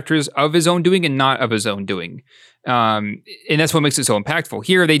maybe factors of his own doing and not of his own doing. And that's what makes it so impactful.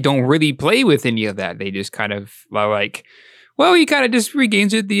 Here, they don't really play with any of that. They just kind of like, well, he kind of just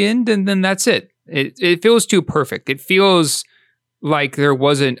regains it at the end and then that's it. It feels too perfect. It feels like there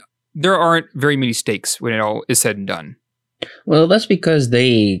aren't very many stakes when it all is said and done. Well, that's because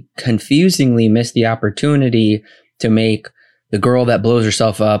they confusingly missed the opportunity to make the girl that blows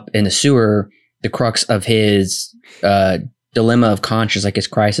herself up in the sewer the crux of his dilemma of conscience, like his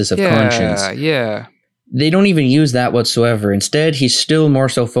crisis of conscience. Yeah. They don't even use that whatsoever. Instead, he's still more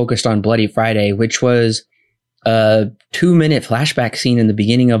so focused on Bloody Friday, which was a 2-minute flashback scene in the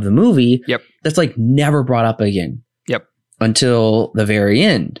beginning of the movie. Yep. That's like never brought up again. Yep. Until the very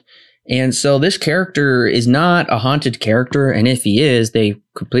end. And so this character is not a haunted character. And if he is, they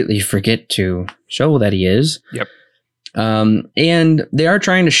completely forget to show that he is. Yep. And they are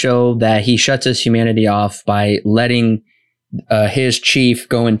trying to show that he shuts his humanity off by letting his chief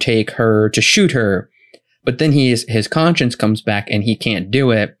go and take her to shoot her. But then his conscience comes back and he can't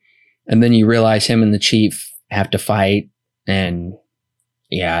do it. And then you realize him and the chief have to fight. And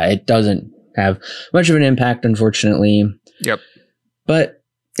yeah, it doesn't have much of an impact, unfortunately. Yep. But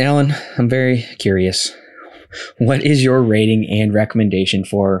Alan, I'm very curious. What is your rating and recommendation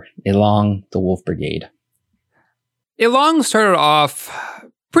for Along the Wolf Brigade? Along started off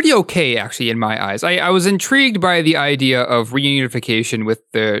pretty okay, actually, in my eyes. I was intrigued by the idea of reunification with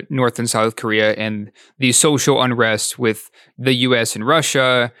the North and South Korea and the social unrest with the US and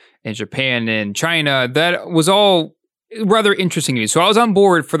Russia and Japan and China. That was all rather interesting to me. So I was on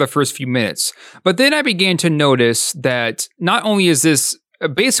board for the first few minutes. But then I began to notice that not only is this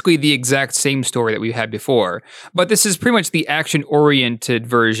basically the exact same story that we had before, but this is pretty much the action-oriented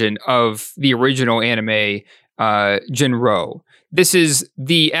version of the original anime Jinro. This is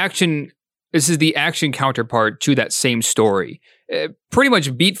the action counterpart to that same story. Pretty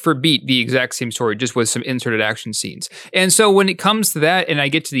much beat for beat, the exact same story, just with some inserted action scenes. And so when it comes to that, and I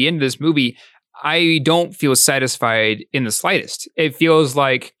get to the end of this movie, I don't feel satisfied in the slightest. It feels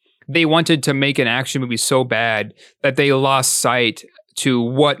like they wanted to make an action movie so bad that they lost sight to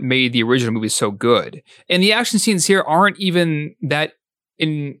what made the original movie so good. And the action scenes here aren't even that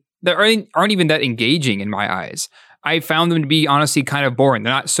engaging in my eyes. I found them to be honestly kind of boring.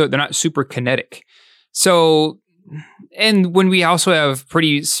 They're not super kinetic. So, and when we also have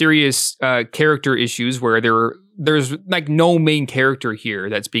pretty serious character issues where there's like no main character here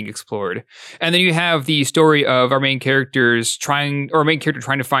that's being explored. And then you have the story of our main character trying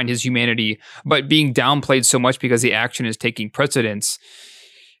to find his humanity, but being downplayed so much because the action is taking precedence.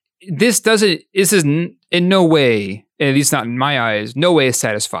 This is in no way, at least not in my eyes, no way is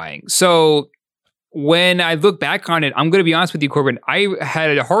satisfying. So when I look back on it, I'm going to be honest with you, Corbin, I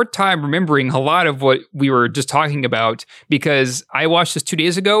had a hard time remembering a lot of what we were just talking about because I watched this 2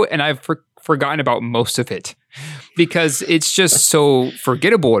 days ago and I've forgotten about most of it because it's just so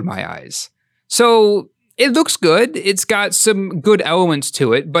forgettable in my eyes. So it looks good. It's got some good elements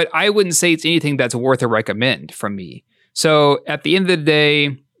to it, but I wouldn't say it's anything that's worth a recommend from me. So at the end of the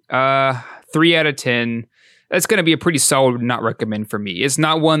day, 3 out of 10. That's going to be a pretty solid not recommend for me. It's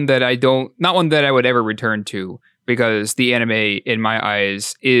not one that not one that I would ever return to because the anime, in my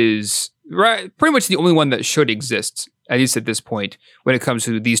eyes, is pretty much the only one that should exist, at least at this point, when it comes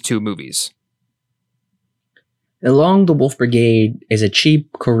to these two movies. Along the Wolf Brigade is a cheap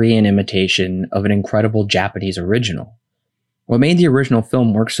Korean imitation of an incredible Japanese original. What made the original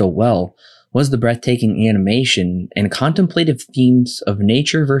film work so well was the breathtaking animation and contemplative themes of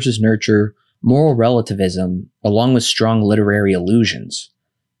nature versus nurture, moral relativism, along with strong literary allusions.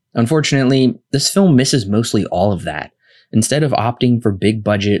 Unfortunately, this film misses mostly all of that, instead of opting for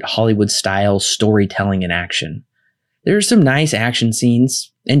big-budget, Hollywood-style storytelling and action. There are some nice action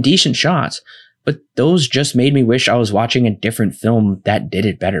scenes and decent shots, but those just made me wish I was watching a different film that did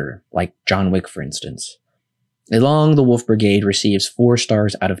it better, like John Wick, for instance. Along the Wolf Brigade receives 4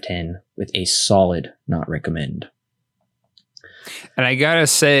 stars out of 10, with a solid not recommend. And I gotta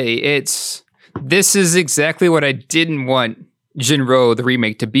say, this is exactly what I didn't want Jinro, the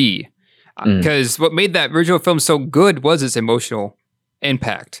remake, to be. Because what made that original film so good was its emotional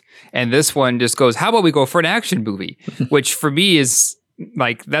impact. And this one just goes, how about we go for an action movie? Which for me is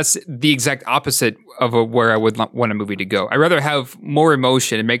like, that's the exact opposite of where I would want a movie to go. I'd rather have more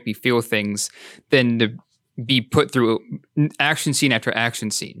emotion and make me feel things than to be put through action scene after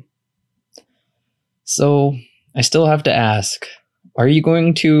action scene. So I still have to ask, are you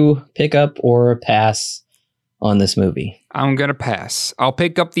going to pick up or pass on this movie? I'm going to pass. I'll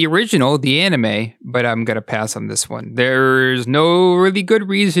pick up the original, the anime, but I'm going to pass on this one. There's no really good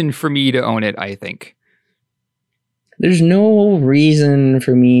reason for me to own it, I think. There's no reason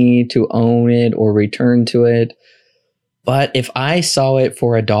for me to own it or return to it. But if I saw it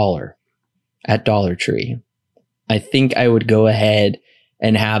for $1 at Dollar Tree, I think I would go ahead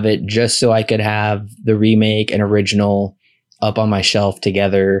and have it just so I could have the remake and original up on my shelf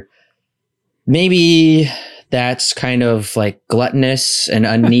together. Maybe that's kind of like gluttonous and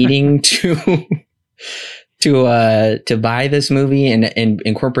unneeding to buy this movie and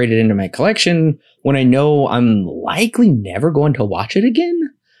incorporate it into my collection when I know I'm likely never going to watch it again.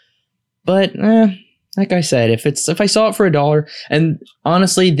 But like I said, if I saw it for $1, and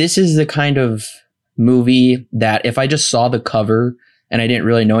honestly, this is the kind of movie that if I just saw the cover and I didn't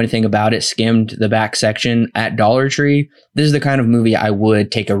really know anything about it, skimmed the back section at Dollar Tree, this is the kind of movie I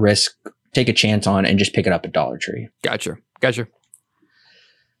would take a chance on and just pick it up at Dollar Tree. Gotcha.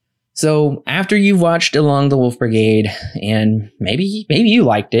 So after you've watched Along the Wolf Brigade, and maybe you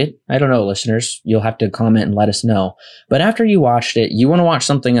liked it, I don't know, listeners, you'll have to comment and let us know. But after you watched it, you want to watch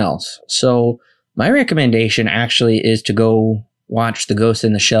something else. So my recommendation actually is to go watch the Ghost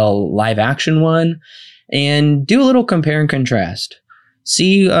in the Shell live action one and do a little compare and contrast.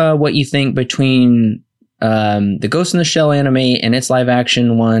 See what you think between the Ghost in the Shell anime and its live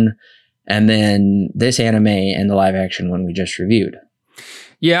action one, and then this anime and the live action one we just reviewed.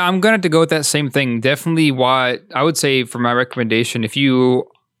 Yeah, I'm going to have to go with that same thing. Definitely what I would say for my recommendation, if you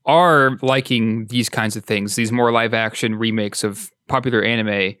are liking these kinds of things, these more live action remakes of popular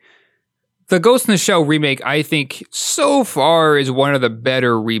anime, the Ghost in the Shell remake, I think so far is one of the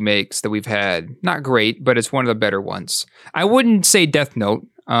better remakes that we've had. Not great, but it's one of the better ones. I wouldn't say Death Note.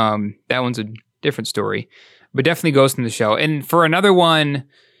 That one's a different story, but definitely Ghost in the Shell. And for another one,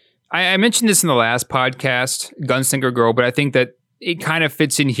 I mentioned this in the last podcast, Gunslinger Girl, but I think that it kind of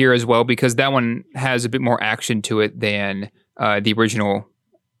fits in here as well because that one has a bit more action to it than the original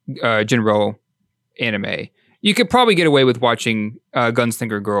Jinro anime. You could probably get away with watching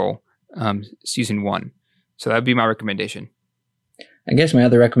Gunslinger Girl season 1. So that'd be my recommendation. I guess my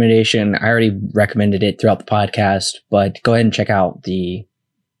other recommendation, I already recommended it throughout the podcast, but go ahead and check out the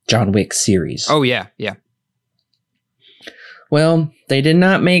John Wick series. Oh, yeah. Well, they did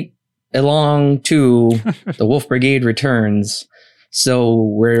not make Along to The Wolf Brigade Returns. So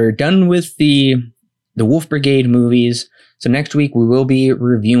we're done with the Wolf Brigade movies. So next week we will be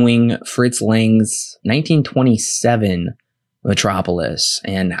reviewing Fritz Lang's 1927 Metropolis.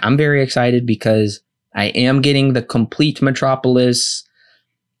 And I'm very excited because I am getting the complete Metropolis.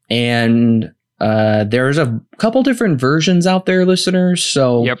 And there's a couple different versions out there, listeners.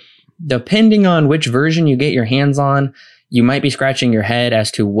 So depending on which version you get your hands on, you might be scratching your head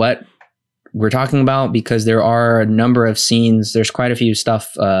as to what we're talking about because there are a number of scenes. There's quite a few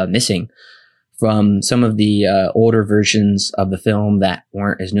stuff missing from some of the older versions of the film that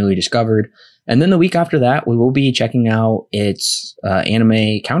weren't as newly discovered. And then the week after that, we will be checking out its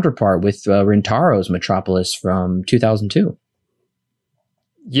anime counterpart with Rintaro's Metropolis from 2002.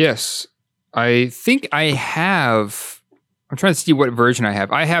 Yes. I think I have... I'm trying to see what version I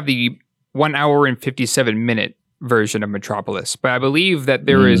have. I have the 1 hour and 57 minute version of Metropolis, but I believe that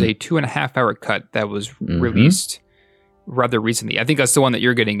there is a 2.5 hour cut that was released rather recently. I think that's the one that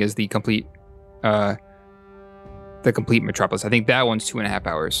you're getting is the complete Metropolis. I think that one's 2.5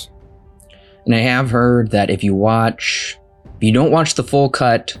 hours. And I have heard that if you don't watch the full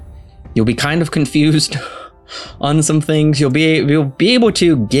cut, you'll be kind of confused on some things. You'll be able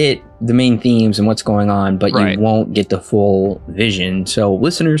to get the main themes and what's going on, but you won't get the full vision. So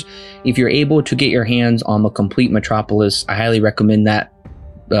listeners, if you're able to get your hands on the complete Metropolis, I highly recommend that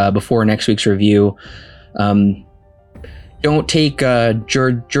before next week's review. Don't take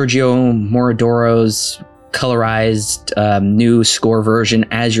Giorgio Morodoro's colorized new score version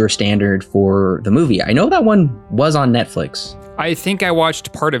as your standard for the movie. I know that one was on Netflix. I think I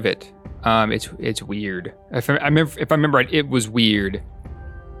watched part of it. It's weird. If I remember right, it was weird.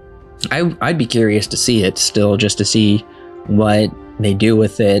 I'd be curious to see it still, just to see what they do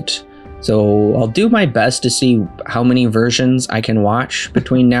with it. So I'll do my best to see how many versions I can watch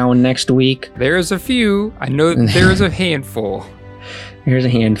between now and next week. There's a few. I know there's a handful. Here's a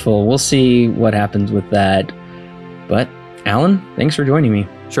handful. We'll see what happens with that. But Alan, thanks for joining me.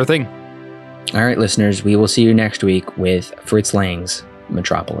 Sure thing. All right, listeners, we will see you next week with Fritz Lang's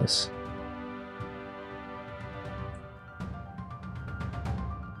Metropolis.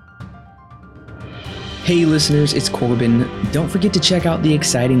 Hey listeners, it's Corbin. Don't forget to check out the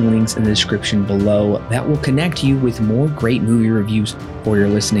exciting links in the description below that will connect you with more great movie reviews for your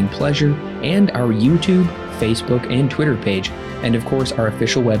listening pleasure, and our YouTube, Facebook, and Twitter page, and of course our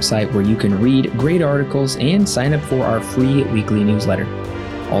official website where you can read great articles and sign up for our free weekly newsletter.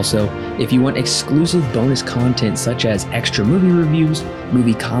 Also, if you want exclusive bonus content such as extra movie reviews,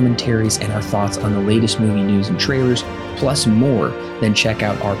 movie commentaries, and our thoughts on the latest movie news and trailers, plus more, then check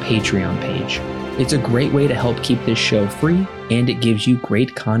out our Patreon page. It's a great way to help keep this show free, and it gives you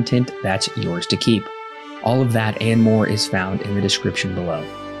great content that's yours to keep. All of that and more is found in the description below.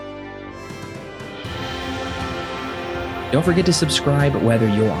 Don't forget to subscribe whether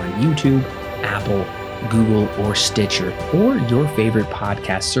you're on YouTube, Apple, Google, or Stitcher, or your favorite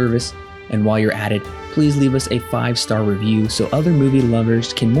podcast service. And while you're at it, please leave us a 5-star review so other movie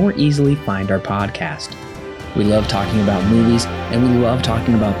lovers can more easily find our podcast. We love talking about movies, and we love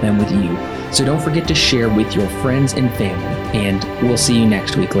talking about them with you. So don't forget to share with your friends and family, and we'll see you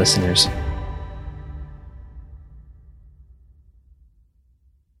next week, listeners.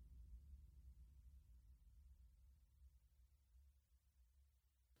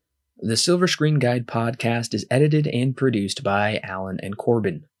 The Silver Screen Guide podcast is edited and produced by Alan and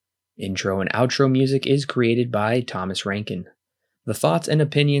Corbin. Intro and outro music is created by Thomas Rankin. The thoughts and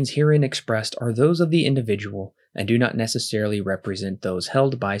opinions herein expressed are those of the individual and do not necessarily represent those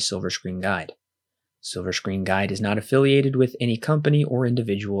held by Silver Screen Guide. Silver Screen Guide is not affiliated with any company or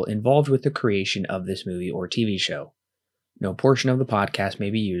individual involved with the creation of this movie or TV show. No portion of the podcast may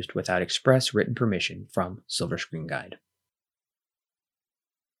be used without express written permission from Silver Screen Guide.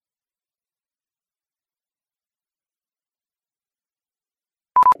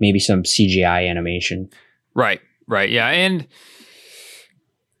 Maybe some CGI animation. Right. Yeah. And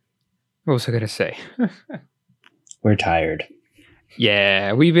what was I going to say? We're tired.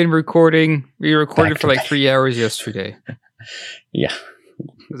 Yeah, we've been recording. We recorded for like 3 hours yesterday. Yeah.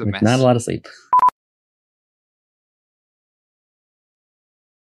 It was a mess. Not a lot of sleep.